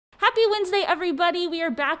Happy Wednesday, everybody. We are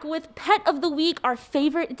back with Pet of the Week, our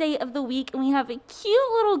favorite day of the week. And we have a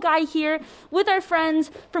cute little guy here with our friends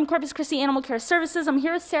from Corpus Christi Animal Care Services. I'm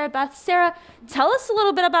here with Sarah Beth. Sarah, tell us a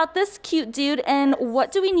little bit about this cute dude and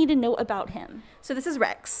what do we need to know about him? So this is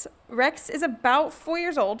Rex. Rex is about 4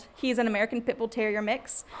 years old. He's an American Pit Bull Terrier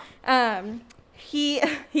mix. He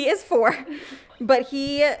is 4, but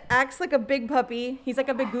he acts like a big puppy. He's like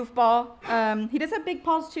a big goofball. He does have big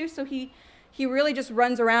paws too, so he really just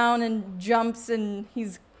runs around and jumps, and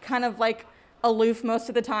he's kind of like aloof most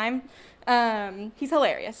of the time. He's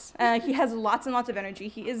hilarious. He has lots and lots of energy.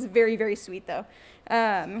 He is very, very sweet though.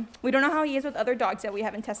 We don't know how he is with other dogs yet. We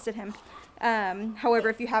haven't tested him. However,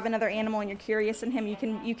 if you have another animal and you're curious in him,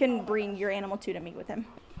 you can bring your animal to meet with him.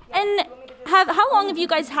 And how long have you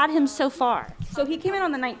guys had him so far? So he came in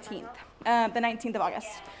on the 19th of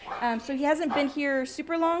August. So he hasn't been here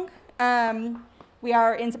super long. We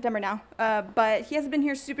are in September now, but he hasn't been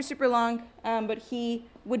here super long, but he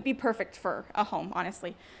would be perfect for a home,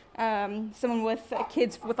 honestly. Someone with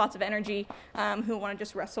kids with lots of energy who want to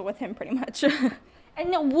just wrestle with him pretty much.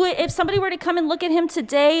 And if somebody were to come and look at him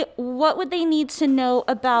today, what would they need to know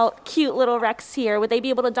about cute little Rex here? Would they be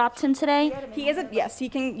able to adopt him today? Yes, you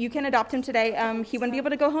can adopt him today. He wouldn't be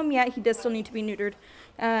able to go home yet. He does still need to be neutered,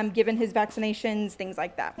 given his vaccinations, things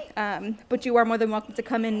like that. But you are more than welcome to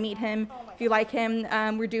come and meet him if you like him.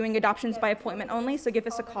 We're doing adoptions by appointment only, so give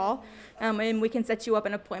us a call, and we can set you up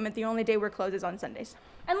an appointment. The only day we're closed is on Sundays.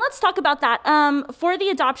 And let's talk about that. For the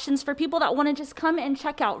adoptions, for people that want to just come and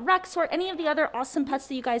check out Rex or any of the other awesome pets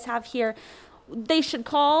that you guys have here, they should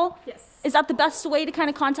call? Yes. Is that the best way to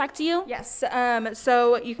kind of contact you? Yes.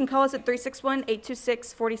 So you can call us at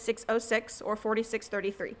 361-826-4606 or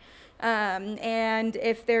 4633. And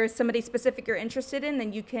if there's somebody specific you're interested in,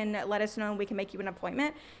 then you can let us know and we can make you an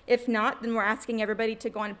appointment. If not, then we're asking everybody to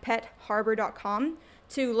go on petharbor.com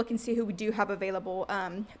to look and see who we do have available.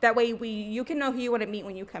 That way you can know who you want to meet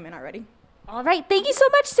when you come in already. All right. Thank you so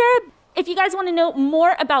much, Sarah. If you guys want to know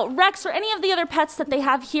more about Rex or any of the other pets that they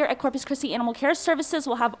have here at Corpus Christi Animal Care Services,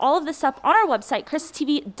 we'll have all of this up on our website,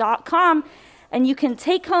 christv.com, and you can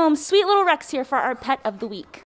take home sweet little Rex here for our Pet of the Week.